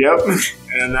 Yep.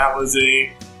 And that was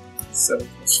a 7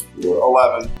 plus 4,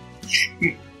 11.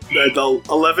 That's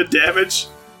 11 damage.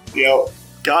 Yep.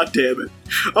 God damn it.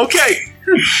 Okay.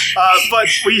 But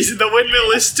the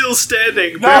windmill is still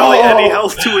standing. Barely any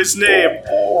health to his name.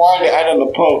 Why did I done the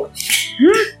poke?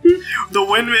 The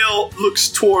windmill looks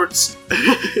towards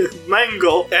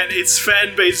Mangle, and its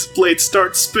fan base blade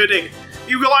starts spinning.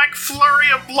 You like flurry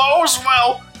of blows?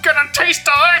 Well, get a taste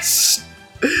of this!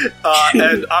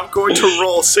 And I'm going to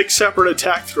roll 6 separate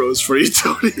attack throws for you,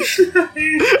 Tony.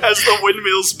 As the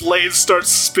windmill's blade starts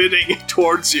spinning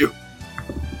towards you.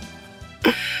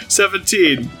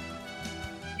 17.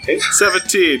 Okay.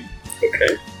 17.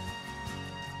 Okay.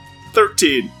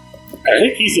 13. I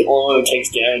think he's the only one that takes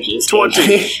damages.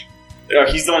 20. Oh,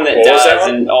 he's the one that What was dies,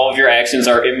 that? and all of your actions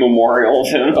are immemorial of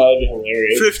him. Oh, that'd be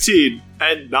hilarious. 15.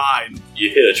 And 9. You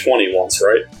hit a 20 once,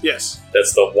 right? Yes.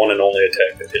 That's the one and only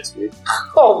attack that hits me.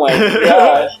 Oh my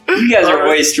god. You guys are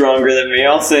way stronger than me,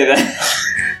 I'll say that.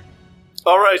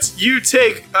 Alright, you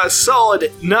take a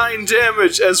solid 9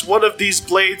 damage as one of these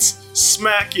blades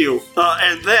smack you.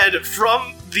 And then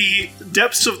from the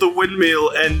depths of the windmill,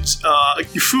 and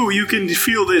Fu, you can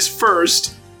feel this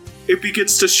first, it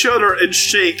begins to shudder and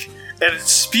shake, and it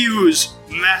spews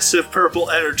massive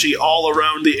purple energy all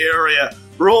around the area.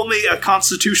 Roll me a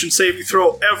Constitution saving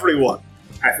throw, everyone.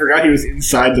 I forgot he was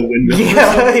inside the window.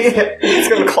 Yeah, he's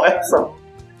gonna clap some.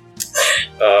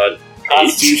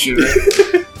 Constitution,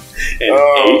 right? And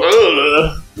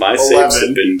 8. My saves 11.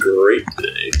 have been great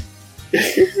today.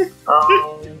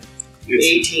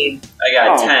 18. I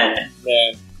got Oh. 10.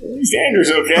 Man.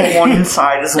 Andrew's okay. The one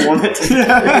inside is a limit.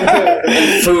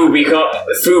 And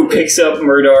Fu picks up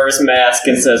Mur'Dar's mask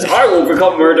and says, I will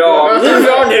become Mur'Dar. Live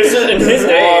on in his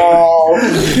name.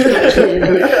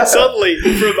 Suddenly,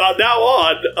 from now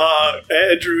on,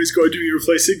 Andrew is going to be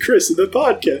replacing Chris in the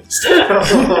podcast.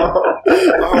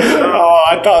 Oh,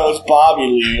 I thought it was Bobby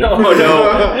Lee. Oh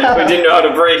no, we didn't know how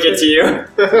to break it to you.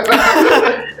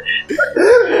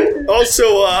 Also,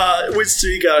 Winston,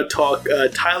 you gotta talk.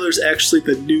 Tyler's actually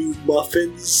the new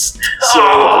Muffins, so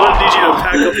I'm gonna need you to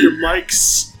pack up your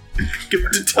mics. Give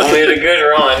it to We Tyler. had a good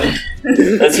run.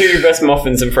 Let's hear your best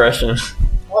Muffins impression.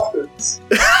 Muffins.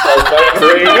 Pretty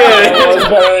That good. was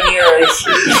better than yours.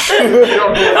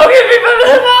 Okay, people,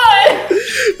 bye.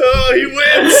 Oh, he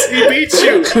wins! He beats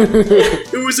you!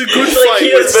 It was a good Like fight,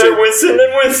 he has better Winston. Winston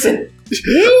than Winston.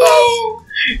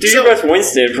 Do your best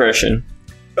Winston impression.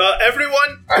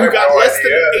 Everyone I who have got no less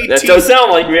than idea. 18... That does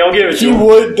sound like me, I'll give it to He you.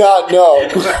 would not know.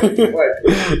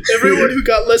 Everyone who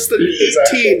got less than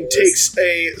 18 takes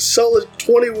a solid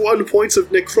 21 points of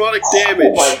necrotic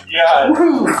damage. Oh my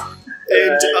god.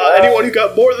 And anyone who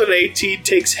got more than 18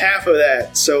 takes half of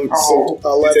that, so it's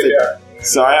 11.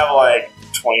 So I have like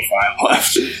 25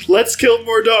 left. Let's kill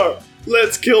Mur'Dar!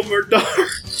 Let's kill Mur'Dar!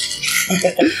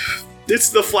 It's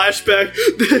the flashback.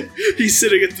 He's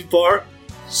sitting at the bar.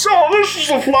 So this is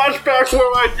the flashback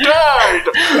where I died!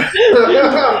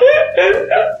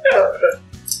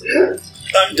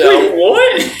 I'm down.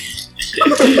 What?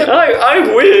 I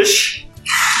wish.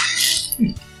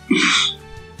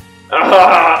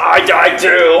 I died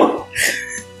too.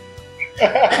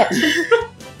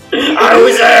 I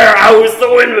was there. I was the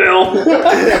windmill.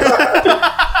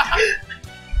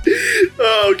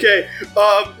 Okay,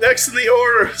 next in the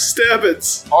order,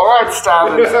 Stabbins. Alright,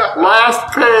 Stabbins.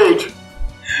 Last page.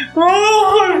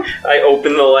 I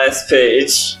open the last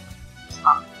page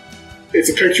It's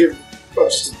a picture of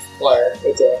just a flyer.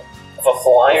 It's a of a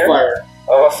flyer. flyer.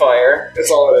 Of a fire. That's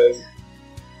all it is.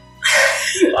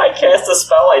 I cast a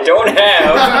spell I don't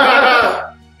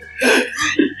have.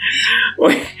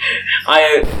 Wait,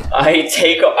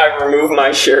 I remove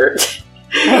my shirt.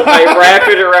 I wrap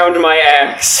it around my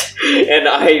axe. and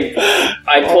I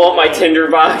pull out my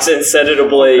tinderbox and set it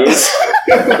ablaze.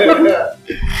 I'm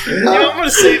gonna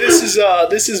say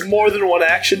this is more than one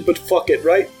action, but fuck it,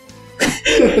 right?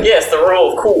 Yes, the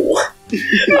rule of cool.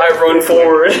 I run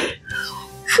forward.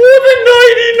 For the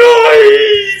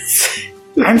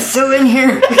 99s! I'm still in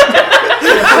here.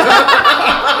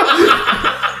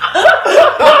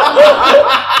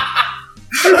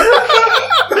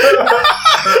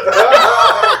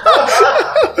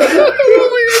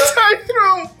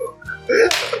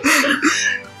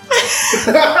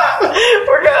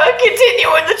 We're gonna continue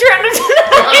with the trend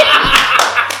tonight.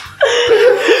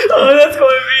 Oh, that's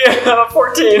going to be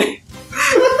 14.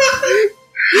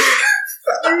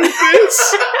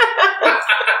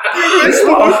 You missed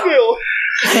the windmill.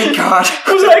 Thank God.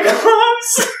 Was that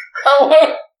close?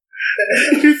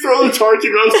 You throw the torch,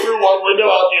 it goes through one window,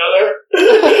 out the other.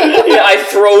 Yeah, I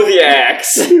throw the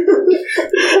axe.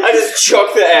 I just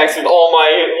chuck the axe with all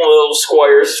my little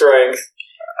squire strength,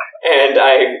 and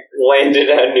I landed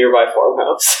at a nearby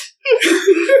farmhouse.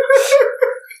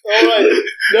 Alright,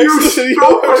 next to the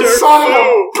stupid son of a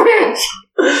bitch!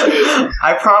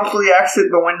 I promptly exit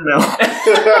the windmill.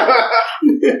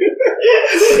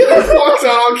 It walks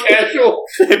out all casual.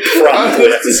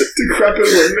 This decrepit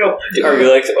windmill. Are you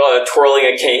like twirling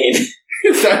a cane?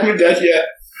 It's not even dead yet.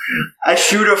 I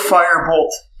shoot a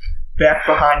firebolt back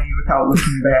behind you without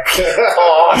looking back.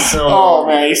 Awesome. Oh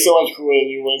man, he's so much cooler than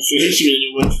you, Winston. He's shooting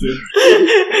you, Winston.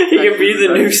 He can be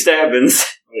the new Stabbins.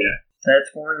 Oh yeah.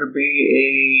 That's going to be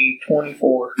a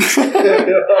 24. You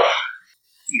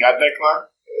got that, Clark?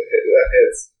 That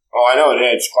hits. Oh, I know it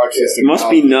hits. Clark's just It must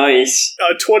be nice.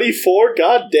 24?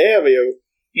 God damn you.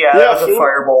 Yeah, that was a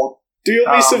firebolt. Deal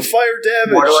me some fire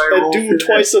damage what do I and roll do for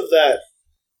twice of that.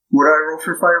 What do I roll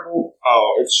for firebolt?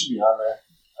 Oh, it should be on there.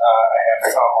 I have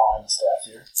the top line staff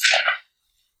here.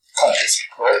 Nice.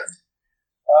 Cool.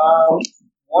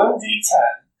 1d10.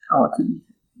 Oh, it's a D10.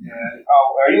 And,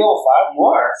 are you level 5? You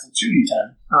are. So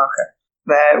 2d10. Okay.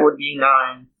 That would be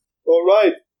 9.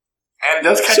 Alright. And it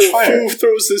does catch So fire. Fu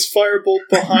throws this firebolt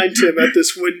behind him at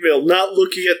this windmill, not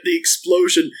looking at the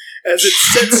explosion, as it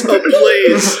sets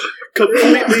ablaze,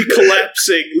 completely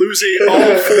collapsing, losing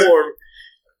all form.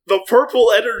 The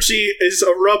purple energy is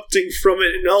erupting from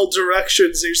it in all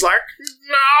directions. He's like,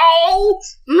 No!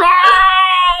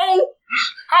 No!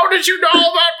 How did you know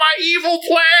about my evil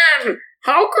plan?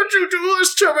 How could you do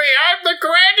this to me? I'm the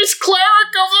grandest cleric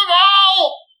of them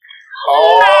all!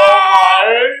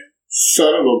 Oh,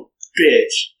 son of a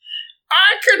bitch.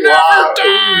 I can never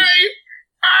die!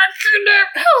 I can never...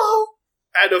 Hello!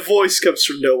 And a voice comes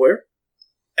from nowhere.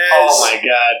 Oh my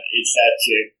god, it's that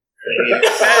chick.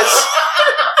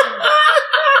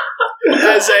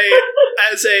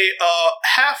 As a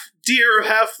half deer,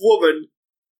 half woman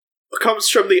comes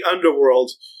from the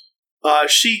underworld,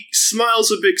 she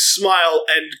smiles a big smile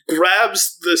and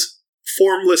grabs this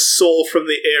formless soul from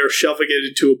the air, shoving it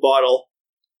into a bottle.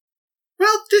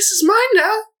 Well, this is mine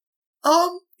now.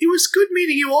 It was good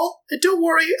meeting you all, and don't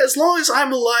worry, as long as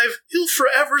I'm alive, he'll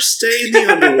forever stay in the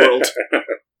underworld.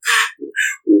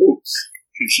 Oops.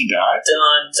 Did she die?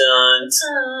 Dun dun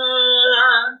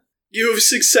dun. You have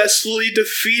successfully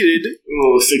defeated...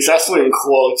 Ooh, successfully in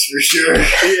quotes, for sure.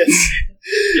 Yes.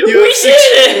 We did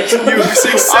it! You've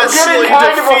successfully I'm getting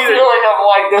kind of a defeated... feeling of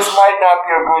like this might not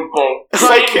be a good thing.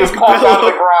 Satan just popped out of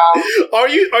the ground.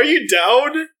 Are you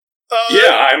down?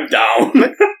 Yeah, I'm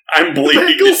down. I'm bleeding to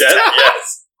Mangle's death, down. yes.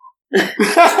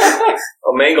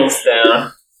 Oh, Mangle's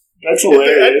down. That's At the end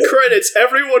hilarious. credits,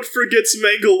 everyone forgets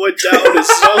Mangle went down and is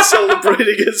now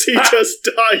celebrating as he just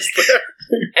dies there.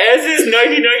 As is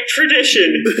 99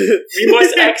 tradition, we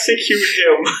must execute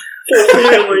him for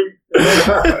failing.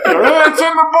 It's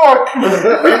in the book.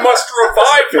 We must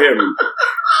revive him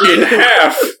in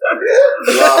half.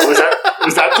 Wow,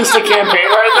 was that just a campaign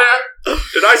right there?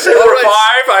 Did I say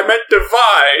revive? I meant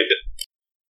divide.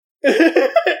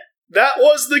 That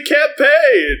was the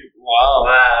campaign!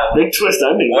 Wow. Big twist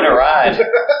ending. What a ride.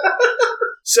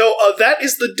 So, that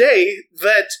is the day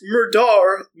that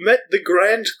Mur'Dar met the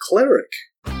Grand Cleric.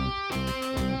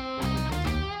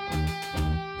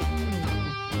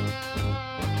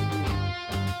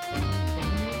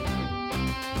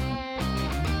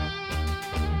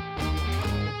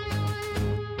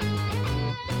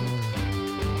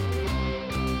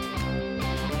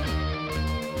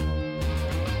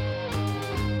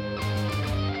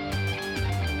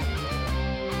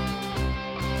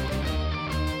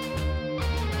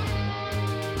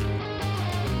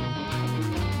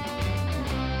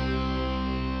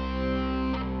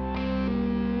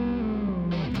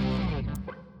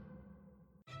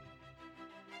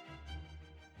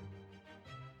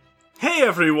 Hey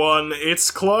everyone, it's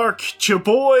Clark, your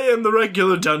boy and the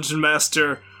regular Dungeon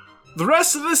Master. The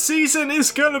rest of this season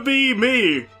is gonna be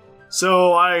me.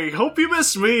 So I hope you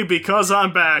missed me because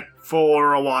I'm back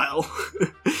for a while.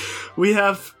 We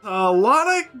have a lot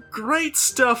of great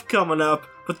stuff coming up,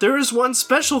 but there is one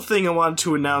special thing I want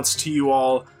to announce to you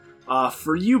all.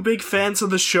 For you big fans of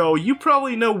the show, you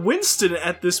probably know Winston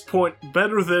at this point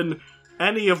better than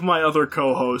any of my other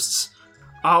co-hosts.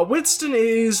 Winston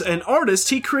is an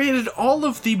artist. He created all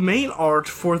of the main art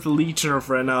for the Legion of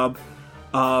Renob.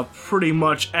 Pretty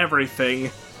much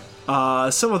everything.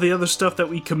 Some of the other stuff that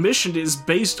we commissioned is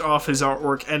based off his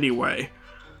artwork anyway.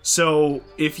 So,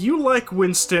 if you like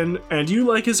Winston, and you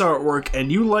like his artwork,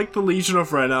 and you like the Legion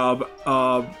of Renob,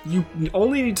 you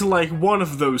only need to like one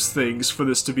of those things for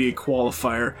this to be a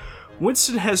qualifier.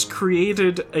 Winston has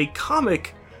created a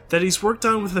comic that he's worked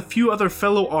on with a few other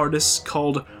fellow artists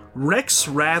called Rex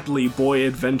Radley Boy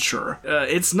Adventure.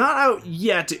 It's not out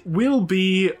yet. It will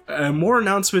be. More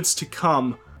announcements to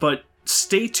come, but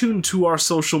stay tuned to our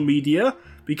social media,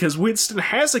 because Winston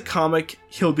has a comic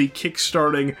he'll be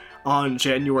kickstarting on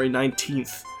January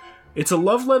 19th. It's a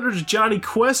love letter to Johnny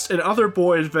Quest and other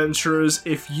boy adventurers.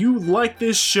 If you like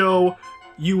this show,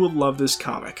 you will love this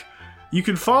comic. You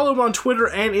can follow him on Twitter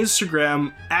and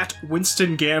Instagram at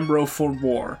Winston Gambro for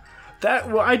War.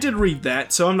 I did read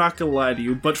that, so I'm not gonna lie to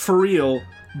you, but for real,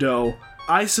 no.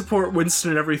 I support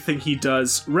Winston in everything he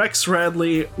does. Rex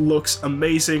Radley looks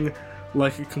amazing,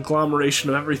 like a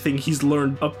conglomeration of everything he's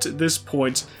learned up to this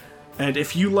point. And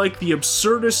if you like the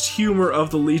absurdist humor of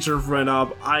the Legion of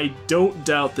Renob, I don't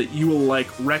doubt that you will like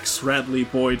Rex Radley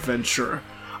Boy Adventure.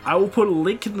 I will put a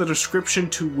link in the description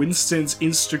to Winston's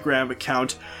Instagram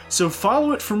account, so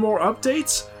follow it for more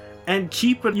updates. And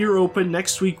keep an ear open.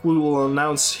 Next week we will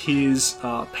announce his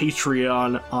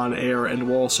Patreon on air, and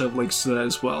we'll also have links to that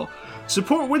as well.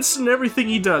 Support Winston in everything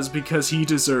he does, because he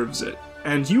deserves it.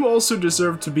 And you also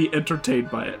deserve to be entertained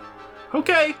by it.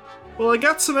 Okay, well I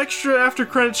got some extra after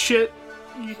credits shit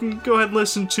you can go ahead and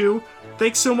listen to.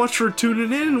 Thanks so much for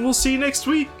tuning in, and we'll see you next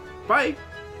week. Bye!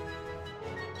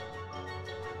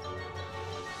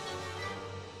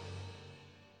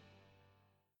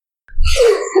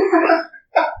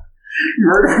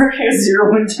 Mur'Dar has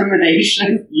 0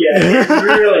 intimidation. Yeah, it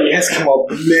really has come up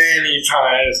many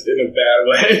times in a bad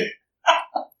way.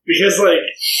 Because,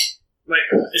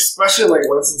 especially,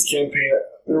 Winston's campaign,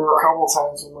 there were a couple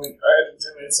times when, I had to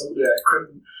intimidate somebody I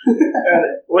couldn't. And,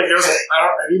 there's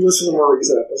have you listened to more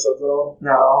recent episodes at all?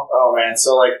 No. Oh, man.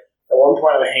 So, at one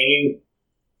point I'm hanging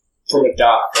from a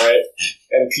dock, right?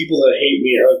 And people that hate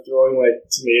me are throwing,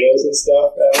 tomatoes and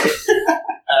stuff at me.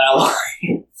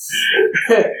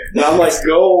 And I'm like,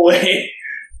 go away.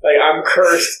 I'm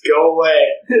cursed, go away.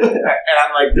 And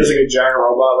I'm there's a giant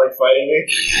robot, fighting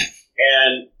me.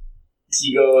 And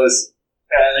he goes,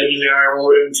 he's like, I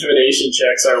roll intimidation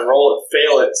checks. So I roll it,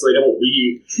 fail it, so they don't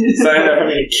leave. So I end up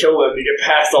having to kill them to get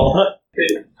past all that.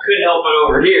 Couldn't help but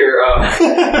overhear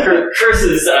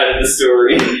Chris's side of the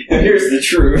story. And here's the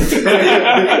truth.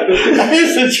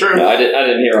 Here's the truth. No, I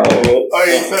didn't hear all of it.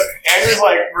 Okay, so Andrew's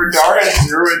Mur'Dar has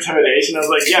 0 intimidation. I was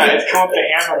like, yeah, it's come up to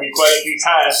handle me quite a few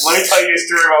times. Let me tell you a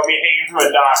story about me hanging from a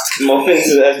dock.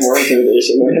 Muffins has more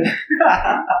intimidation than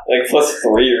 +3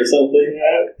 or something.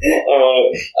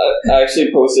 I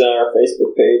actually posted on our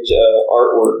Facebook page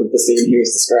artwork of the scene he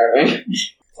was describing.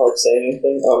 Clark say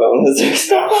anything? Oh, no one has their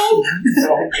stuff on?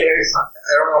 No one cares. I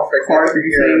don't know if Clark can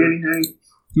hear anything.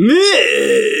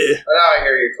 But now I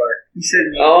hear you, Clark. You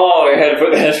said oh, I had to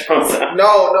put the headphones on. No,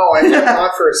 I kept on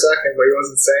for a second, but he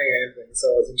wasn't saying anything, so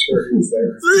I wasn't sure he was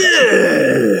there.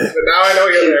 But now I know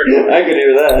you're there. I could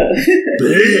hear that.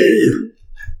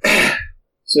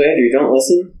 So, Andrew, you don't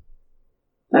listen?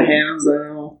 my hands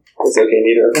though. It's okay,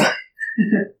 neither of them.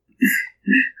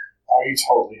 Oh, you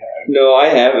totally have. No, I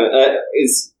haven't.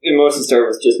 It mostly started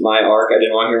with just my arc. I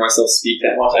didn't want to hear myself speak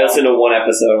that much. I listened to one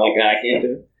episode. I'm like, nah, I can't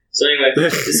do it. So anyway,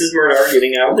 this is Mur'Dar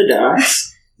getting out of the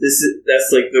docks. That's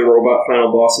like the robot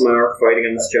final boss of my arc fighting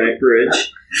on this giant bridge.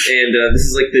 And this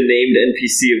is like the named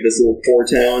NPC of this little poor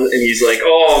town. And he's like,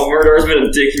 oh, Mur'Dar's been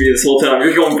a dick to me this whole time.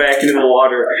 You're going back into the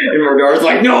water. And Mur'Dar's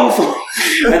like, no!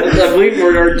 I believe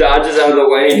Mur'Dar dodges out of the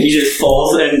way and he just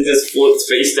falls and just floats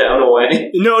face down away.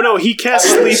 No, he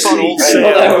casts sleep on old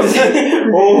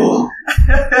Sam. Oh.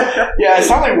 Yeah, I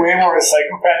sound like way more a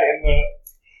psychopath in the...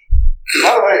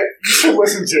 By the way, you should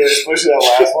listen to it, especially that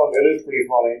last one. It is pretty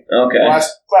funny. Okay.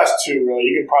 Last two, really.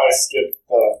 You can probably skip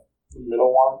the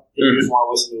middle one if you just want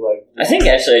to listen to, like... I think,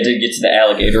 actually, I did get to the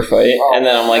alligator fight, and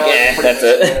then I'm like, that's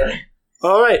it.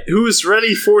 Alright, who's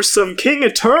ready for some King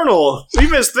Eternal? We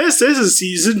missed this. This is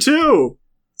Season 2.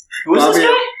 Who's this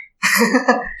guy?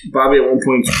 Bobby at one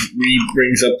point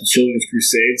brings up the Children's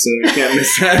Crusade, so I can't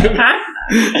miss that.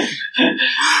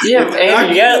 Yeah, and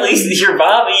you got at least your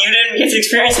Bobby. You didn't get to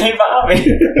experience any Bobby.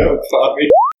 Bobby.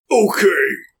 Okay.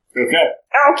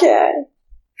 Okay.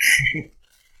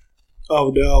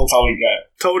 Oh no. That's all we got.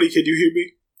 Tony, can you hear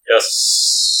me?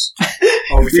 Yes.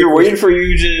 Oh, We were waiting for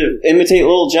you to imitate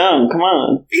Little John. Come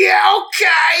on. Yeah,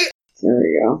 okay. There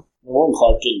we go. Warren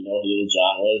Clark didn't know who Little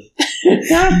John was.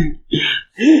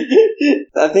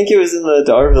 I think it was in the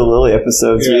Daughter of the Lily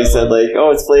episodes where he said, like,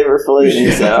 oh, it's flavorful. And he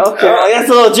said, okay, that's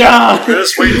Little John. I'm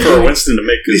just waiting for Winston to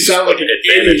make his sound like an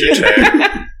advantage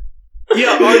attack.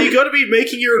 Yeah, are you going to be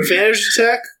making your advantage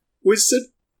attack, Winston?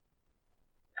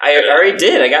 I already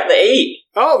did. I got the 8.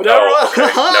 Oh, Okay. Never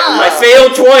I mind.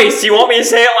 failed twice. You want me to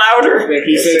say it louder?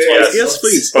 He said twice. Yes,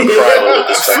 please. But cry a little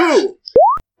this time. Foo!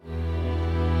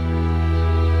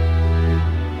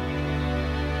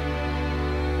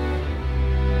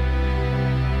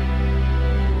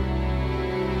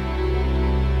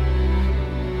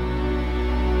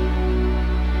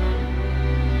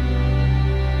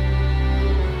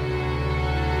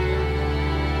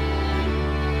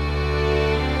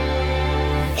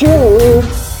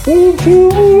 Thank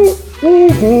you.